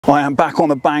I am back on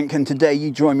the bank, and today you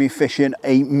join me fishing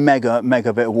a mega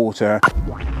bit of water.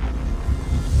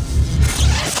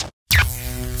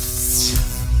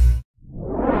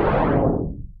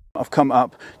 I've come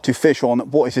up to fish on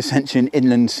what is essentially an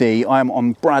inland sea. I am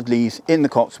on Bradley's in the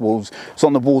Cotswolds. It's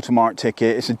on the watermark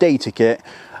ticket. It's a day ticket.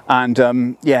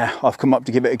 And yeah, I've come up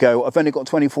to give it a go. I've only got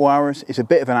 24 hours. It's a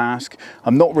bit of an ask.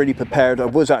 I'm not really prepared. I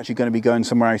was actually going to be going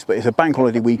somewhere else, but it's a bank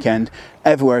holiday weekend.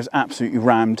 Everywhere is absolutely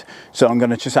rammed. So I'm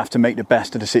going to just have to make the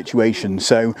best of the situation.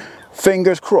 So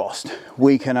fingers crossed,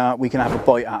 we can have a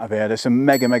bite out of here. There's some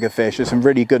mega fish. There's some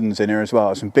really good ones in here as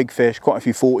well. Some big fish, quite a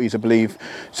few 40s, I believe.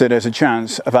 So there's a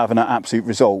chance of having an absolute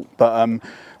result. But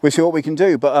we'll see what we can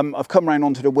do. But I've come around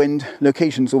onto the wind.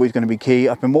 Location's always going to be key.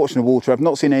 I've been watching the water. I've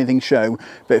not seen anything show,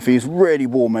 but it feels really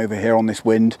warm over here on this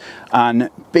wind. And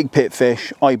big pit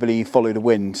fish, I believe, follow the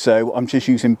wind. So I'm just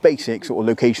using basic sort of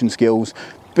location skills.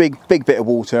 Big bit of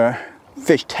water.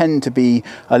 Fish tend to be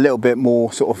a little bit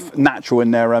more sort of natural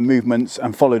in their movements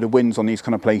and follow the winds on these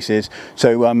kind of places.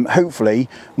 So hopefully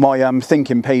my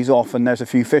thinking pays off and there's a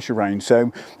few fish around.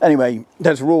 So anyway,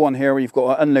 there's a rule on here where you've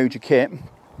got to unload your kit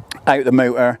out the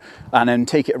motor and then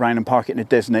take it around and park it in a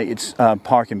designated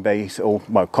parking base, or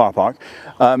well, car park.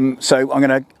 So I'm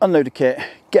going to unload the kit,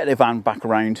 get the van back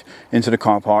around into the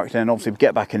car park, then obviously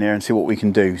get back in there and see what we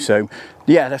can do. So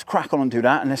yeah, let's crack on and do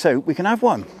that, and let's hope we can have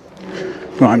one.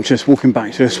 Right, I'm just walking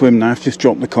back to the swim now. I've just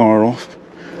dropped the car off.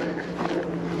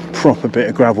 Proper bit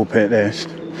of gravel pit this.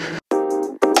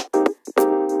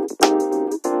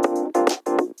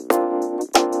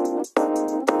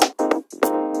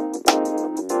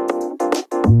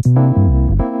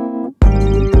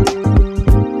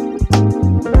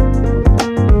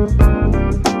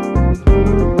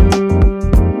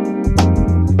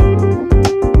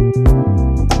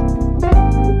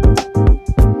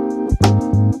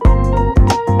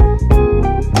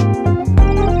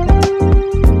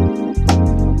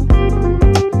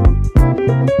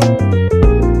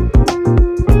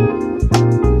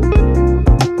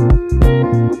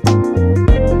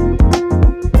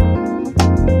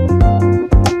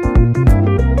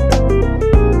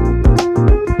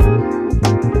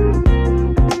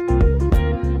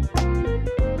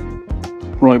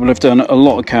 Right, well, I've done a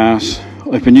lot of casts.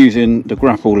 I've been using the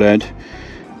grapple lead,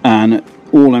 and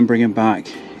all I'm bringing back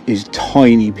is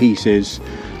tiny pieces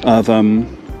of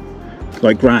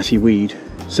like grassy weed.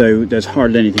 So there's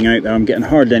hardly anything out there. I'm getting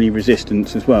hardly any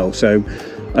resistance as well. So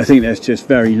I think there's just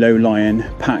very low-lying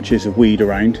patches of weed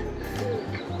around,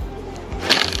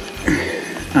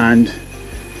 and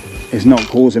it's not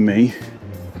causing me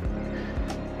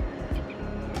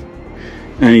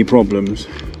any problems.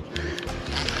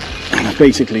 I've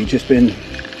basically just been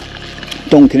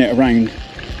donking it around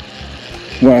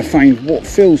where I find what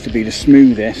feels to be the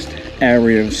smoothest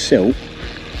area of silt,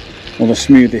 or the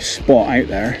smoothest spot out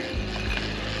there,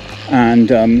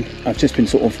 and I've just been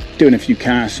sort of doing a few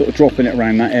casts, sort of dropping it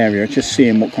around that area, just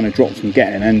seeing what kind of drops I'm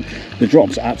getting, and the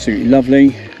drops are absolutely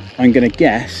lovely. I'm going to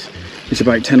guess it's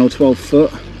about 10 or 12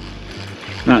 foot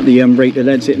at the rate the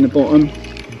lead's hitting the bottom.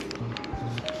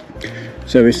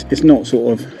 So it's not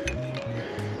sort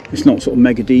of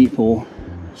mega deep or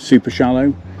super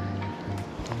shallow.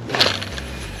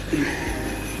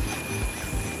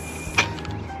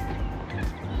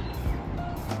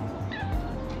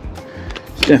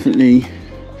 It's definitely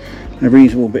a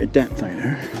reasonable bit of depth out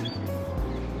there,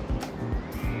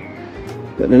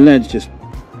 but the lead's just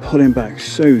pulling back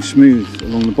so smooth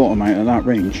along the bottom out of that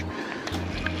range.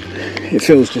 It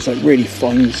feels just like really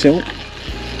fine silt.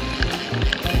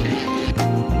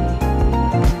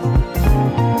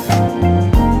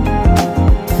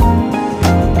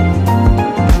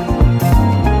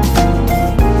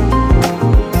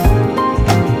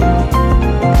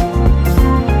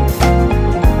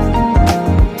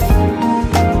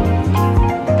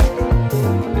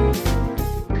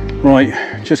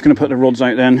 Right, just going to put the rods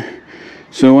out then.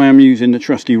 So I am using the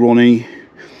trusty Ronnie.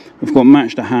 I've got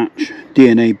Match the Hatch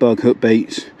DNA bug hook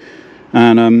baits,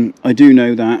 and I do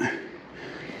know that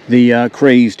the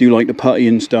crays do like the putty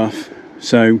and stuff,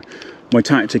 so my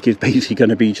tactic is basically going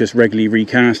to be just regularly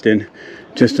recasting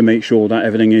just to make sure that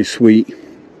everything is sweet.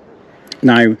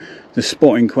 Now the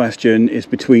spot in question is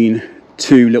between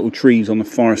two little trees on the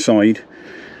far side,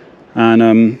 and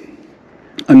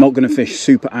I'm not going to fish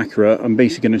super accurate. I'm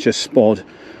basically going to just spot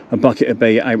a bucket of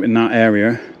bait out in that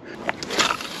area.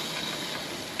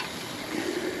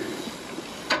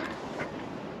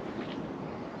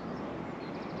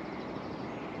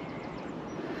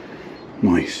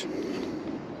 Nice.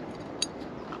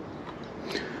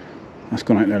 That's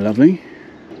gone out there lovely.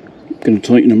 Going to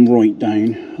tighten them right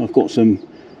down. I've got some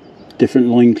different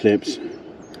line clips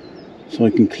so I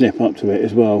can clip up to it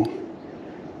as well.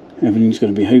 Everything's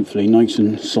going to be hopefully nice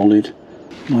and solid.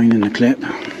 Line in the clip.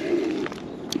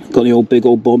 Got the big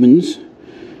old bobbins.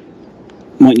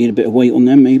 Might need a bit of weight on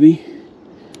them maybe.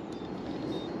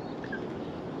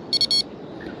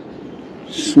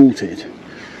 Sorted.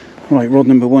 Right, rod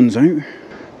number 1's out.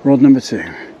 Rod number 2.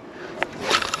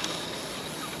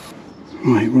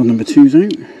 Right, rod number 2's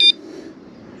out.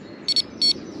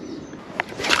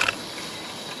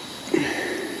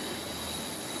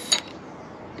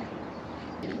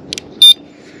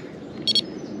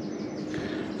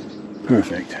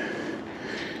 Perfect.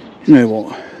 You know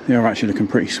what? They are actually looking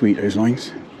pretty sweet, those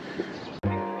lines.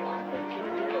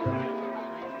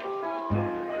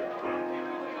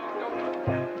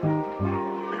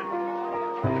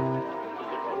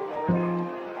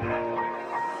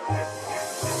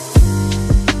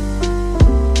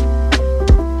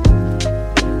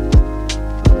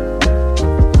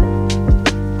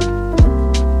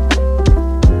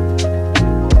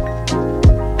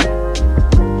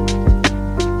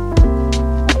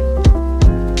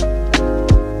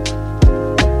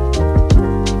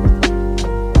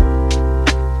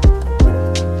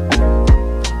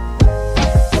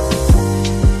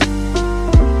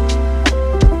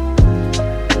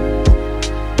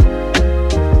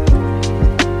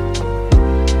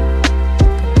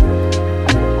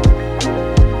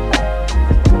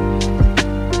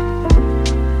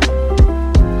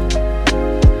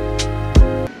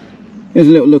 Here's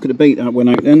a little look at the bait that went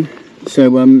out then.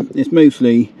 So it's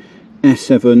mostly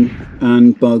S7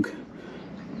 and Bug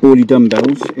Bally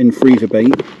dumbbells in freezer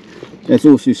bait. There's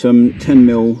also some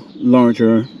 10mm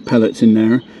larger pellets in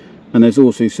there, and there's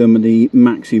also some of the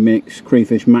Maxi Mix,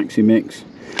 crayfish Maxi Mix.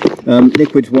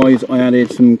 Liquids wise, I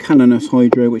added some Calanus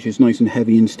Hydro, which is nice and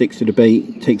heavy and sticks to the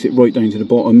bait, takes it right down to the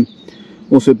bottom.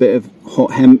 Also a bit of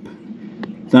hot hemp.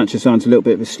 That just adds a little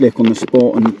bit of a slick on the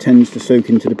spot and tends to soak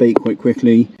into the bait quite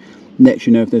quickly. Lets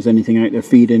you know if there's anything out there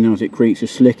feeding, as it creates a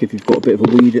slick if you've got a bit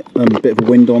of a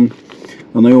wind on.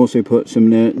 And I also put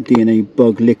some DNA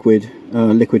Bug liquid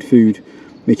liquid food,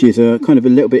 which is kind of a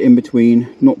little bit in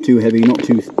between, not too heavy, not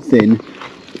too thin,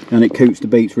 and it coats the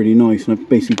baits really nice. And I've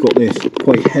basically got this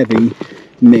quite heavy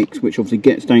mix, which obviously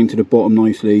gets down to the bottom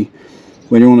nicely.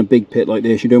 When you're on a big pit like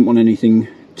this, you don't want anything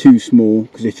too small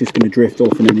because it's just going to drift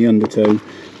off in the undertow.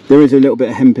 There is a little bit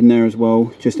of hemp in there as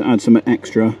well, just to add some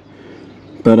extra.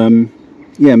 But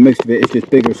yeah, most of it is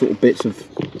just bigger sort of bits of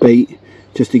bait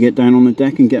just to get down on the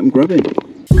deck and get them grubbing.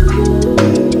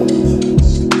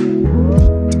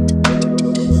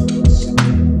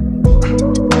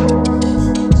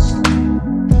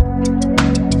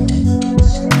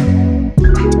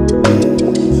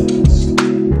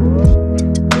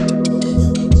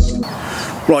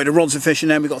 Right, the rods are fishing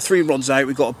then. We've got 3 rods out.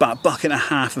 We've got about 1.5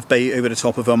 buckets of bait over the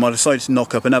top of them. I decided to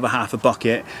knock up another half a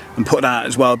bucket and put that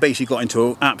as well. Basically got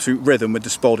into an absolute rhythm with the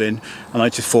spodding, and I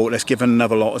just thought let's give it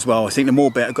another lot as well. I think the more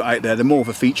bait I got out there, the more of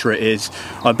a feature it is.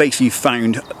 I basically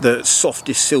found the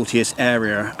softest, siltiest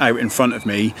area out in front of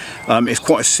me. It's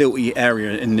quite a silty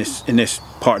area in this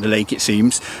part of the lake, it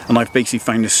seems, and I've basically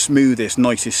found the smoothest,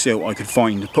 nicest silt I could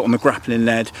find. Put on the grappling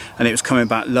lead and it was coming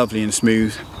back lovely and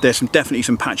smooth. There's definitely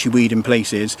some patchy weed in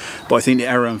places, but I think the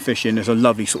area I'm fishing is a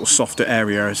lovely sort of softer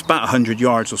area. It's about 100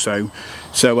 yards or so,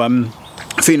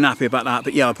 feeling happy about that.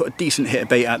 But yeah, I put a decent hit of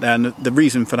bait out there, and the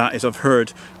reason for that is I've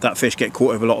heard that fish get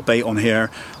caught with a lot of bait on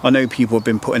here. I know people have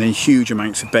been putting in huge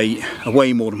amounts of bait,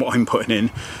 way more than what I'm putting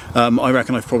in. I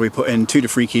reckon I've probably put in 2 to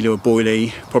 3 kilo of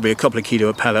boilie, probably a couple of kilo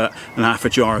of pellet, and half a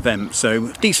jar of emp.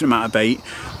 So decent amount of bait,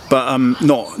 but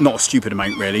not a stupid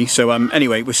amount really. So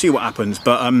anyway, we'll see what happens.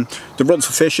 But the rods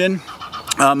for fishing.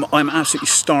 I'm absolutely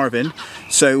starving,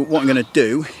 so what I'm going to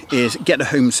do is get the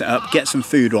home set up, get some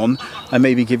food on, and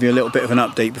maybe give you a little bit of an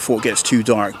update before it gets too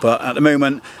dark. But at the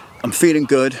moment I'm feeling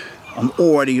good. I'm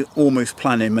already almost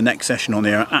planning my next session on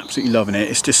here. Absolutely loving it.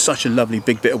 It's just such a lovely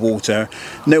big bit of water.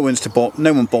 No one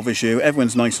bothers you.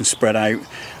 Everyone's nice and spread out,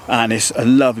 and it's a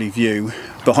lovely view.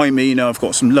 Behind me, you know, I've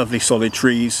got some lovely solid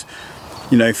trees.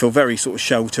 You know, feel very sort of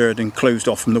sheltered and closed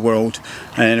off from the world.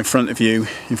 And in front of you,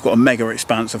 you've got a mega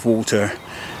expanse of water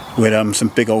with some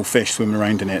big old fish swimming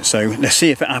around in it. So let's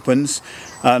see if it happens,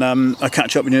 and I'll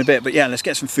catch up with you in a bit. But yeah, let's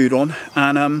get some food on,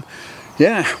 and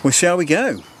yeah, we'll see how we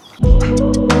go.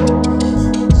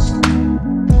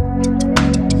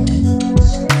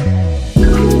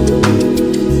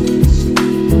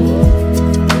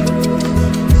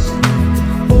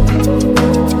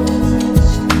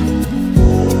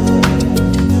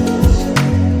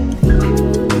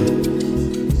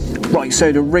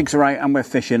 So the rigs are out and we're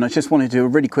fishing. I just wanted to do a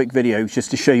really quick video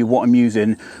just to show you what I'm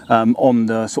using on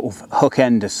the sort of hook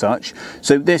end as such.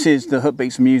 So this is the hook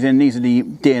baits I'm using. These are the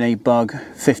DNA Bug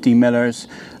 50 millers,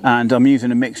 and I'm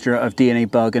using a mixture of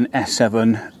DNA Bug and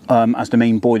S7 as the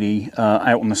main boilie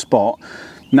out on the spot.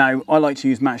 Now I like to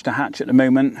use match the hatch at the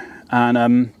moment,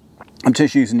 and I'm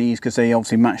just using these because they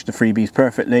obviously match the freebies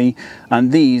perfectly,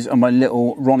 and these are my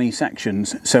little Ronnie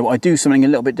sections. So I do something a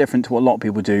little bit different to what a lot of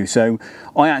people do. So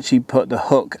I actually put the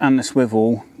hook and the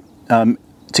swivel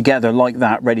together like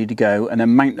that, ready to go, and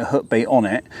then mount the hook bait on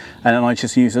it, and then I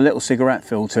just use a little cigarette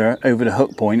filter over the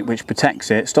hook point, which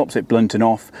protects it, stops it blunting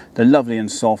off. They're lovely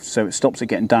and soft, so it stops it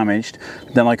getting damaged.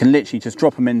 Then I can literally just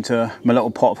drop them into my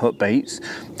little pot of hook baits.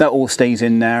 That all stays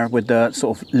in there with the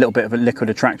sort of little bit of a liquid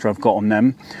attractor I've got on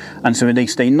them, and so they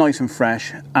stay nice and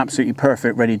fresh, absolutely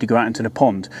perfect, ready to go out into the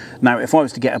pond. Now if I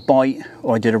was to get a bite,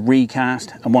 or I did a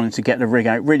recast and wanted to get the rig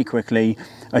out really quickly,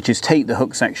 I just take the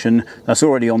hook section that's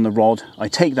already on the rod, I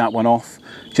take that one off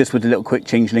just with the little quick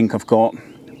change link I've got,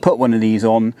 put one of these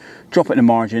on, drop it in the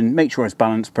margin, make sure it's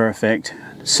balanced perfect,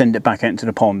 send it back out into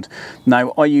the pond.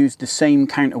 Now I use the same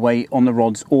counterweight on the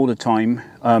rods all the time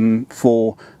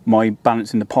for my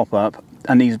balancing the pop-up,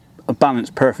 and these are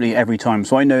balanced perfectly every time.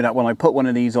 So I know that when I put one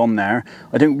of these on there,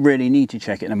 I don't really need to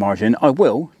check it in the margin. I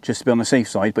will, just to be on the safe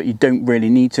side, but you don't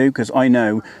really need to, because I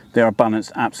know they are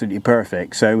balanced absolutely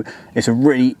perfect. So it's a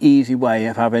really easy way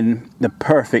of having the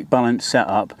perfect balance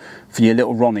setup for your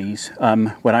little Ronnies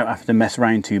without having to mess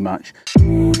around too much.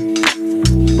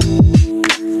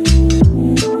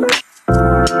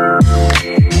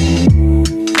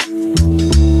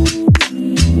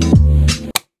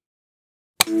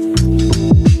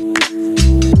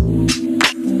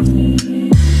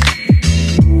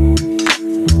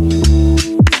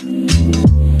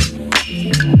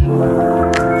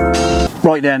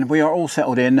 Right then, we are all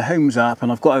settled in, the home's up,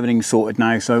 and I've got everything sorted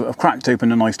now. So I've cracked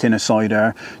open a nice tin of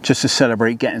cider just to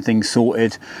celebrate getting things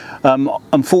sorted.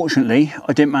 Unfortunately,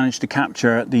 I didn't manage to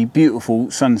capture the beautiful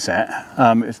sunset.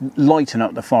 It's lighting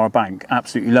up the far bank,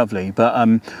 absolutely lovely. But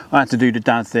I had to do the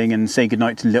dad thing and say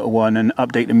goodnight to the little one and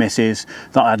update the missus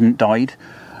that I hadn't died.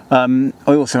 I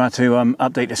also had to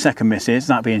update the second missus,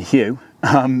 that being Hugh,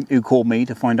 who called me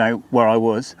to find out where I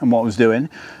was and what I was doing.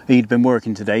 He'd been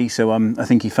working today, so I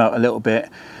think he felt a little bit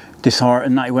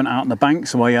disheartened that he went out on the bank.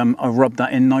 So I rubbed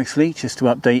that in nicely just to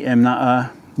update him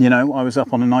that you know, I was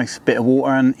up on a nice bit of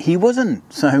water and he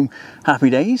wasn't. So happy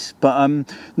days. But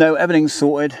no, everything's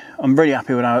sorted. I'm really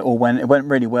happy with how it all went. It went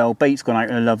really well. Bait's gone out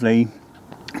really lovely.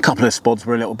 A couple of spods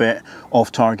were a little bit off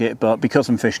target, but because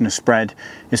I'm fishing a spread,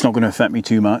 it's not going to affect me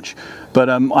too much. But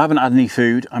I haven't had any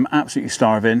food. I'm absolutely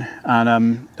starving,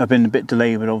 and I've been a bit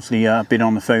delayed with obviously being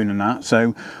on the phone and that.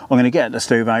 So I'm going to get the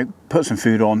stove out, put some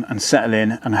food on and settle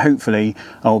in, and hopefully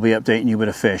I'll be updating you with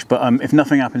a fish. But if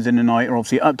nothing happens in the night, I'll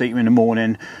obviously update you in the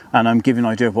morning, and I'm giving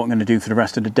an idea of what I'm going to do for the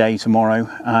rest of the day tomorrow.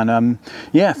 And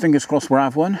yeah, fingers crossed we'll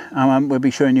have one. We'll be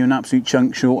showing you an absolute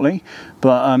chunk shortly.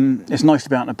 But it's nice to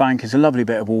be out on the bank. It's a lovely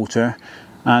bit of water,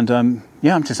 and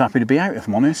yeah, I'm just happy to be out, if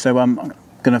I'm honest. So I'm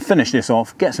going to finish this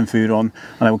off, get some food on,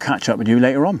 and I will catch up with you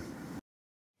later on.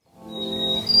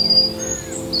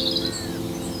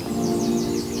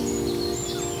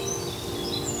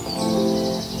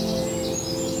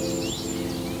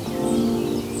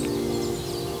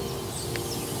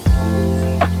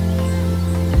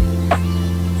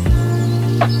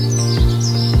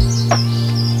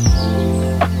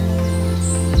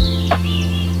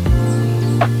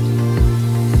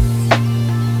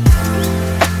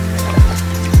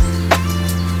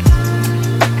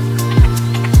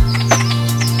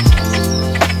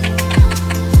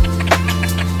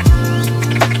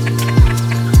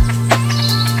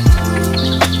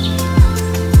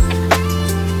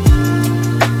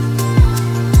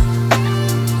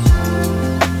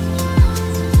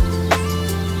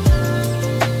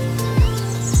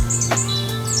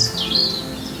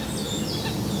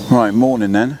 Right,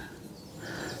 morning then.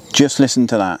 Just listen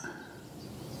to that.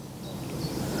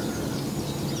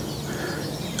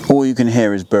 All you can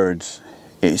hear is birds.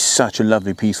 It's such a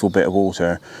lovely, peaceful bit of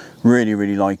water. Really,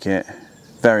 really like it.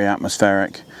 Very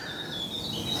atmospheric.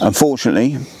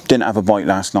 Unfortunately, didn't have a bite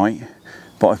last night,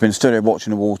 but I've been stood here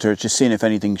watching the water, just seeing if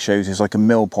anything shows. It's like a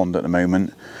mill pond at the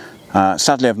moment.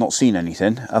 Sadly, I've not seen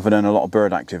anything other than a lot of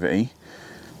bird activity.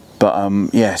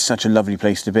 But yeah, such a lovely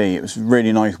place to be. It was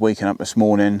really nice waking up this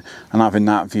morning and having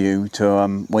that view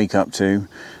to wake up to.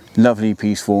 Lovely,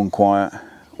 peaceful and quiet.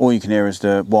 All you can hear is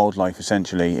the wildlife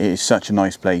essentially. It is such a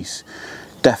nice place.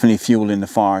 Definitely fueling the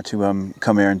fire to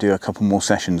come here and do a couple more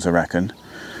sessions, I reckon.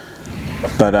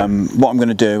 But what I'm going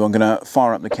to do, I'm going to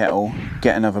fire up the kettle,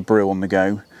 get another brew on the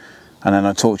go, and then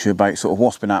I'll talk to you about sort of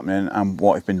what's been happening and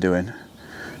what I've been doing.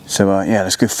 So yeah,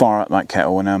 let's go fire up that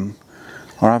kettle and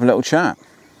I'll have a little chat.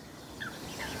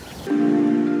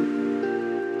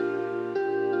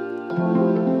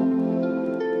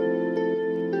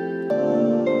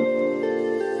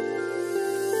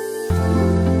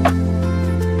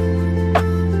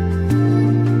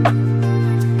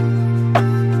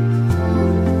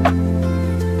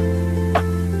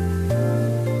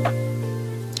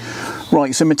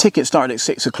 Right, so my ticket started at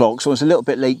 6 o'clock, so I was a little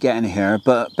bit late getting here,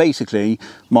 but basically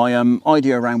my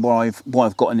idea around what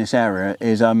I've got in this area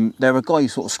is there were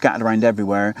guys sort of scattered around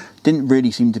everywhere. Didn't really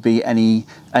seem to be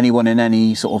anyone in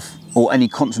any sort of, or any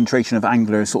concentration of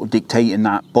anglers sort of dictating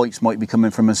that bites might be coming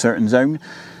from a certain zone.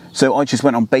 So I just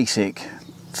went on basic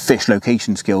fish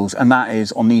location skills, and that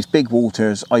is on these big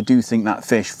waters. I do think that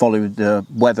fish followed the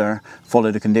weather,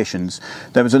 followed the conditions.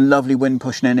 There was a lovely wind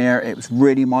pushing in here. It was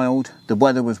really mild, the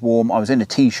weather was warm. I was in a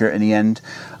t-shirt in the end,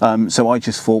 so I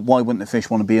just thought, why wouldn't the fish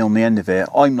want to be on the end of it?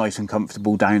 I'm nice and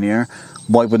comfortable down here,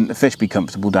 why wouldn't the fish be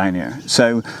comfortable down here?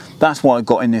 So that's why I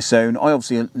got in this zone. I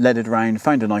obviously led it around,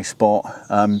 found a nice spot.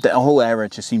 The whole area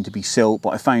just seemed to be silt, but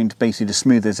I found basically the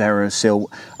smoothest area of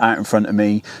silt out in front of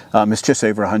me. It's just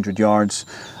over 100 yards.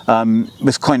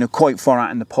 Was kind of quite far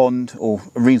out in the pond, or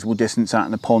a reasonable distance out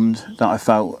in the pond, that I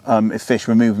felt if fish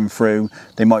were moving through,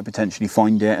 they might potentially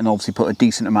find it, and obviously put a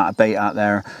decent amount of bait out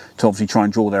there to obviously try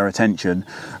and draw their attention.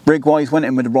 Rig wise, went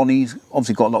in with the Ronnies,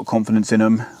 obviously got a lot of confidence in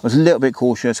them. I was a little bit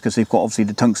cautious because they've got obviously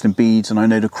the tungsten beads, and I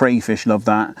know the crayfish love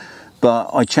that.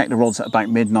 But I checked the rods at about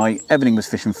midnight, everything was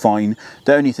fishing fine.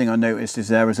 The only thing I noticed is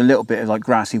there was a little bit of like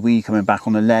grassy weed coming back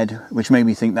on the lead, which made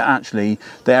me think that actually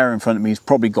the area in front of me has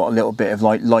probably got a little bit of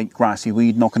like light grassy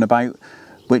weed knocking about,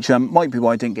 which might be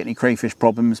why I didn't get any crayfish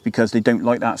problems, because they don't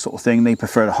like that sort of thing. They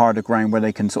prefer the harder ground where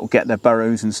they can sort of get their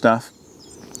burrows and stuff.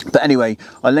 But anyway,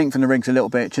 I lengthened the rigs a little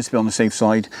bit just to be on the safe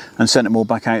side and sent them all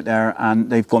back out there,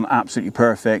 and they've gone absolutely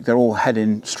perfect. They're all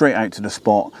heading straight out to the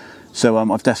spot. So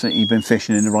I've definitely been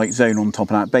fishing in the right zone on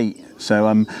top of that bait.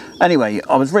 So anyway,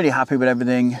 I was really happy with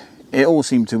everything. It all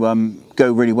seemed to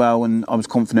go really well, and I was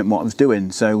confident in what I was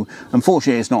doing. So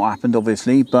unfortunately it's not happened,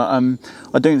 obviously, but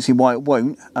I don't see why it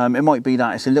won't. It might be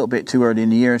that it's a little bit too early in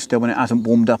the year still, when it hasn't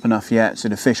warmed up enough yet, so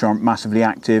the fish aren't massively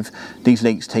active. These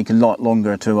lakes take a lot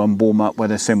longer to warm up where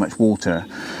there's so much water.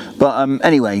 But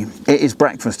anyway, it is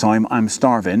breakfast time. I'm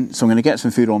starving, so I'm going to get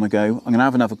some food on the go. I'm going to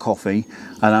have another coffee,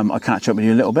 and I'll catch up with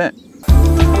you in a little bit.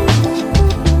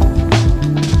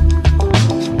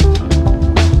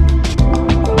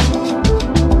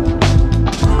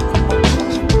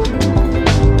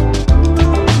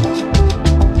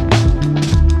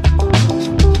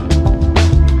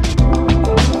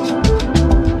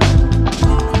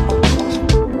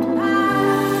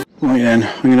 Right then,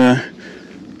 I'm going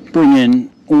to bring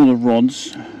in all the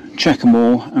rods, check them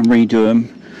all and redo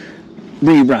them,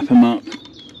 re-wrap them up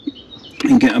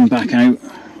and get them back out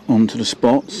onto the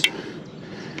spots.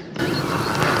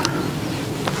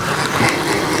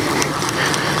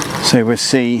 So we'll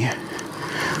see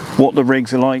what the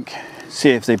rigs are like,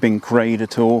 see if they've been crayed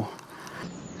at all.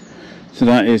 So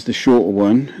that is the shorter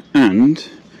one, and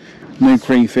no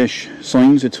crayfish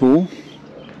signs at all.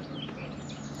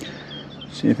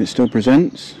 See if it still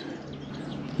presents.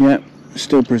 Yep,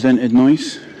 still presented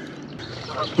nice.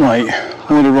 Right,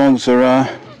 all the rods are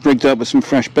rigged up with some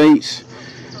fresh baits.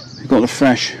 We've got the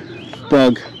fresh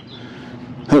bug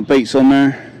hook baits on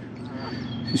there.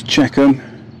 Just check them.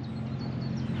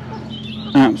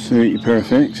 Absolutely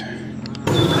perfect.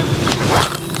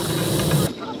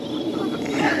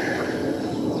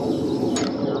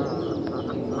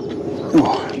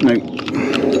 Oh, no.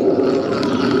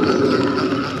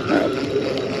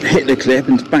 Hit the clip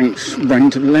and banks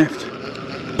round to the left.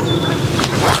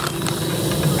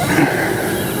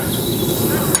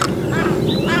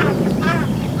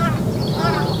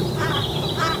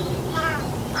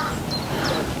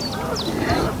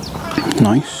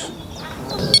 Nice.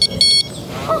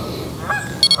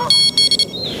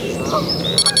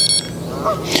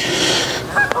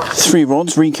 Three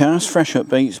rods, recast, fresh up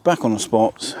baits, back on the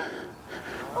spots.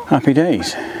 Happy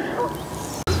days.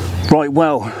 Right,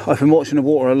 well, I've been watching the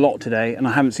water a lot today and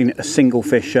I haven't seen a single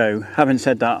fish show. Having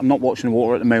said that, I'm not watching the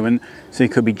water at the moment, so they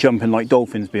could be jumping like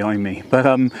dolphins behind me.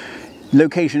 But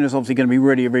location is obviously going to be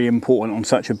really, really important on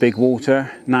such a big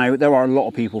water. Now, there are a lot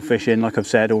of people fishing, like I've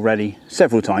said already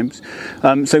several times.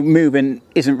 So moving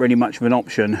isn't really much of an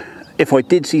option. If I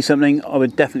did see something, I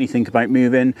would definitely think about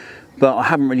moving, but I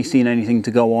haven't really seen anything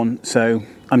to go on, so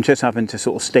I'm just having to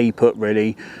sort of stay put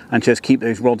really and just keep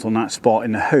those rods on that spot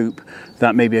in the hope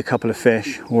that maybe a couple of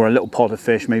fish or a little pod of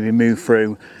fish maybe move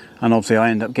through, and obviously I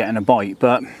end up getting a bite.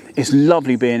 But it's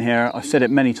lovely being here. I've said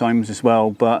it many times as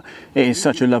well, but it is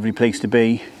such a lovely place to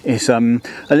be. It's a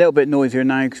little bit noisier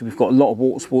now because we've got a lot of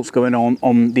water sports going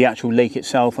on the actual lake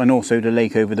itself and also the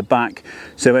lake over the back.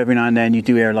 So every now and then you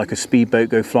do hear like a speedboat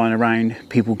go flying around,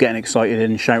 people getting excited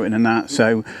and shouting and that.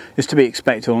 So it's to be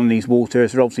expected on these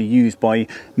waters. They're obviously used by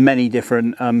many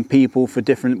different people for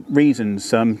different reasons,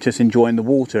 just enjoying the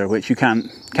water, which you can't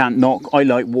knock. I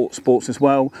like water sports as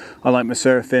well. I like my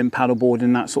surfing,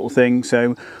 paddleboarding, that sort of thing.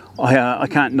 So I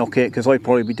can't knock it because I'd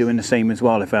probably be doing the same as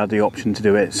well if I had the option to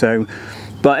do it. So,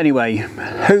 but anyway,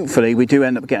 hopefully we do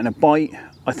end up getting a bite.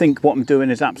 I think what I'm doing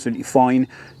is absolutely fine.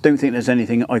 Don't think there's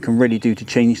anything I can really do to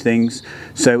change things.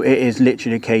 So it is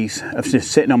literally a case of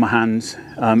just sitting on my hands,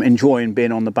 enjoying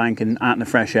being on the bank and out in the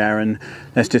fresh air, and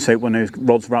let's just hope one of those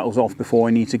rods rattles off before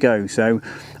I need to go. So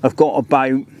I've got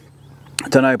about, I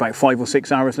don't know, about 5 or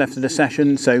 6 hours left of the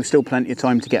session, so still plenty of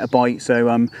time to get a bite.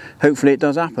 So hopefully it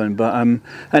does happen. But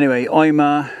anyway, I'm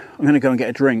going to go and get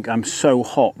a drink. I'm so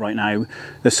hot right now.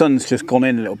 The sun's just gone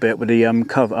in a little bit with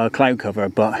the cloud cover,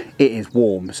 but it is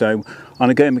warm. So I'm going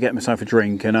to go and get myself a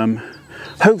drink, and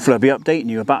hopefully I'll be updating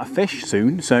you about a fish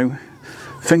soon. So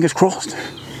fingers crossed.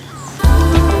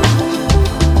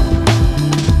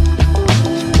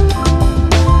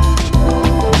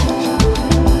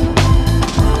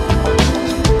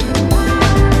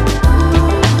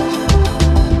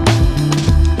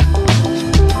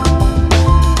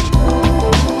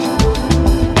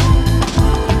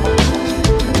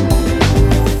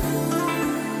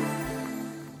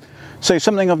 So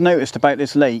something I've noticed about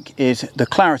this lake is the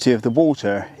clarity of the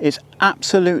water. It's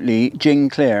absolutely gin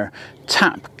clear,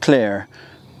 tap clear,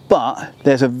 but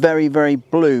there's a very, very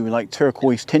blue, like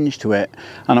turquoise tinge to it.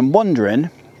 And I'm wondering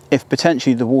if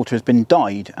potentially the water has been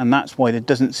dyed, and that's why there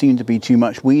doesn't seem to be too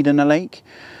much weed in the lake.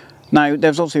 Now,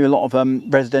 there's also a lot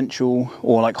of residential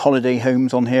or like holiday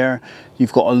homes on here.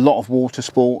 You've got a lot of water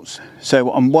sports.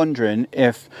 So I'm wondering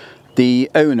if the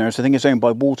owners, I think it's owned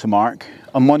by Watermark,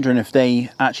 I'm wondering if they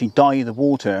actually dye the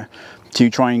water to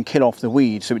try and kill off the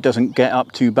weed so it doesn't get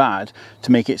up too bad,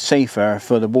 to make it safer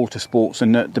for the water sports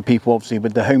and the people obviously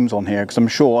with the homes on here, because I'm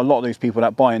sure a lot of those people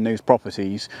that buy in those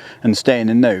properties and staying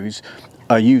in those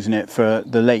are using it for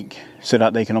the lake so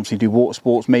that they can obviously do water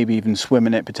sports, maybe even swim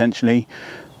in it potentially.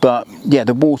 But yeah,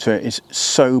 the water is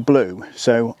so blue,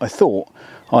 so I thought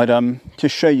I'd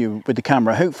just show you with the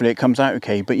camera. Hopefully it comes out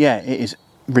okay, but yeah, it is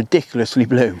ridiculously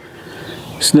blue.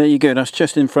 So there you go, that's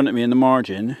just in front of me in the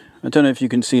margin. I don't know if you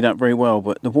can see that very well,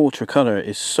 but the water colour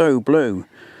is so blue.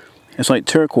 It's like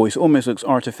turquoise, almost looks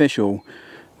artificial,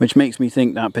 which makes me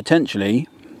think that potentially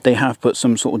they have put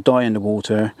some sort of dye in the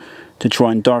water to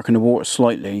try and darken the water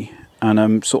slightly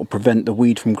and sort of prevent the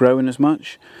weed from growing as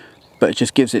much. But it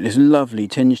just gives it this lovely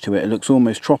tinge to it. It looks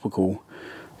almost tropical.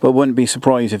 But I wouldn't be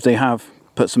surprised if they have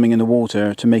put something in the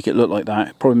water to make it look like that.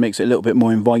 It probably makes it a little bit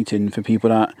more inviting for people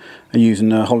that are using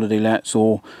the holiday lets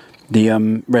or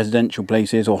the residential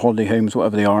places or holiday homes,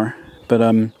 whatever they are. But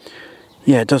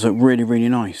yeah, it does look really, really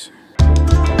nice.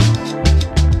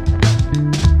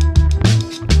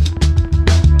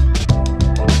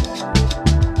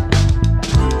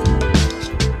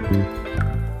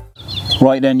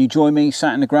 Right then, you join me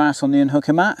sat in the grass on the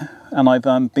unhooking mat, and I've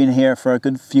been here for a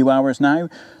good few hours now.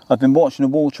 I've been watching the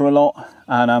water a lot,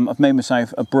 and I've made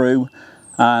myself a brew,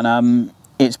 and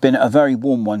it's been a very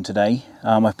warm one today.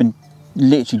 I've been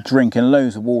literally drinking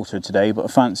loads of water today, but I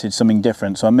fancied something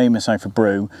different, so I made myself a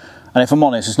brew. And if I'm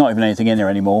honest, there's not even anything in there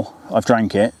anymore. I've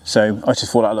drank it, so I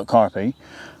just thought that looked carpy.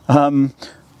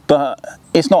 But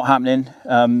it's not happening.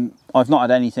 I've not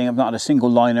had anything. I've not had a single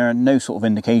liner, no sort of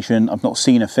indication. I've not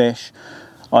seen a fish.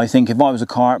 I think if I was a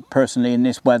carp, personally, in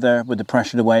this weather, with the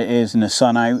pressure the way it is and the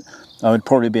sun out, I would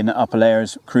probably be in the upper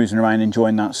layers, cruising around,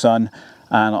 enjoying that sun.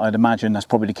 And I'd imagine that's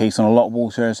probably the case on a lot of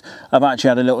waters. I've actually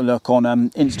had a little look on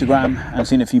Instagram and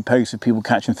seen a few posts of people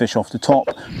catching fish off the top.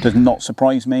 Does not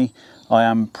surprise me. I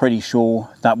am pretty sure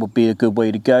that would be a good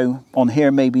way to go. On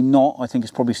here, maybe not. I think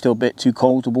it's probably still a bit too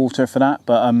cold, the water for that,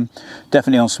 but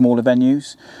definitely on smaller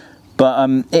venues. But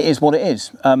it is what it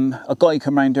is. A guy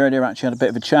came around earlier, actually had a bit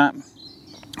of a chat.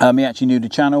 He actually knew the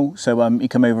channel, so he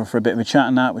came over for a bit of a chat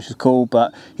and that, which is cool.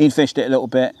 But he'd fished it a little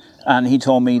bit, and he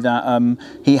told me that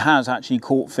he has actually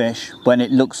caught fish when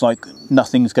it looks like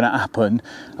nothing's going to happen.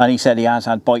 And he said he has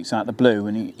had bites out of the blue,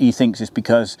 and he thinks it's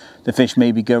because the fish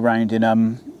maybe go around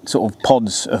in sort of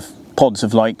pods of pods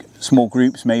of like small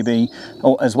groups maybe,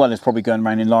 or as well as probably going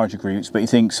around in larger groups. But you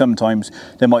think sometimes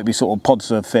there might be sort of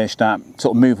pods of fish that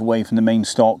sort of move away from the main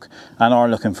stock and are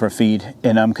looking for a feed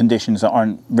in conditions that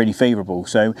aren't really favourable.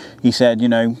 So he said, you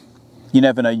know, you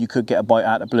never know, you could get a bite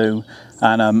out of the blue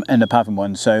and end up having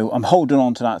one. So I'm holding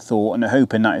on to that thought and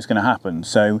hoping that is going to happen.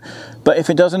 So, but if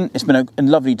it doesn't, it's been a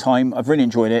lovely time. I've really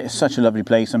enjoyed it. It's such a lovely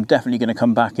place. I'm definitely going to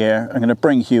come back here. I'm going to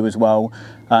bring Hugh as well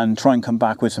and try and come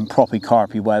back with some proper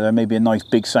carpy weather, maybe a nice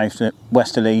big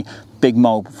southwesterly, big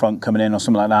mole front coming in or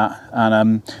something like that,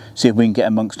 and see if we can get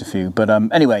amongst a few. But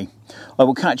anyway, I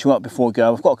will catch you up before we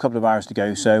go. I've got a couple of hours to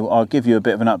go, so I'll give you a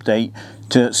bit of an update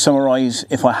to summarise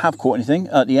if I have caught anything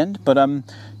at the end. But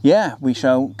yeah, we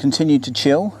shall continue to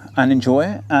chill and enjoy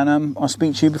it, and I'll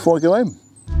speak to you before I go home.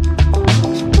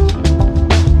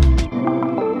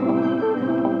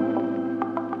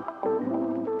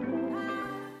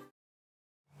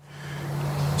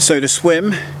 So the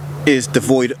swim is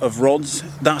devoid of rods.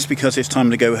 That's because it's time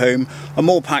to go home. I'm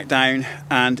all packed down,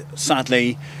 and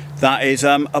sadly that is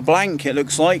a blank. It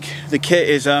looks like the kit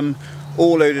is all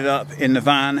loaded up in the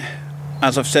van.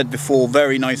 As I've said before,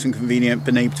 very nice and convenient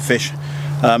being able to fish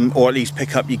or at least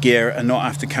pick up your gear and not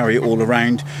have to carry it all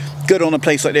around. Good on a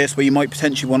place like this where you might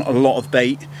potentially want a lot of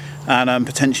bait and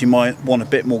potentially might want a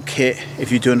bit more kit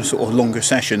if you're doing a sort of longer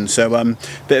session. So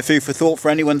bit of food for thought for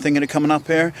anyone thinking of coming up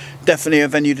here. Definitely a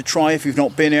venue to try if you've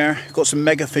not been here. Got some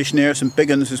mega fish near, some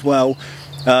big ones as well.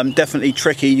 Definitely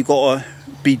tricky. You've got to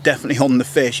be definitely on the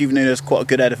fish, even though there's quite a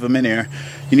good head of them in here.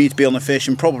 You need to be on the fish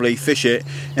and probably fish it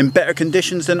in better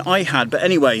conditions than I had. But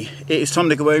anyway, it is time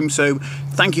to go home, so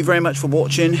thank you very much for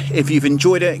watching. If you've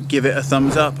enjoyed it, give it a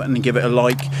thumbs up and give it a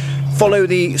like. Follow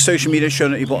the social media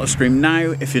shown at your bottom of the screen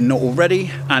now if you're not already,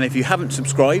 and if you haven't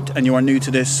subscribed and you are new to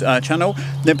this channel,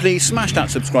 then please smash that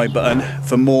subscribe button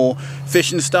for more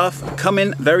fishing stuff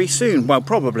coming very soon. Well,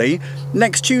 probably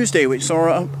next Tuesday, which is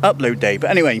our upload day.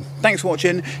 But anyway, thanks for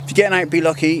watching. If you're getting out, be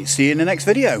lucky. See you in the next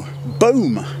video.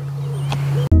 Boom.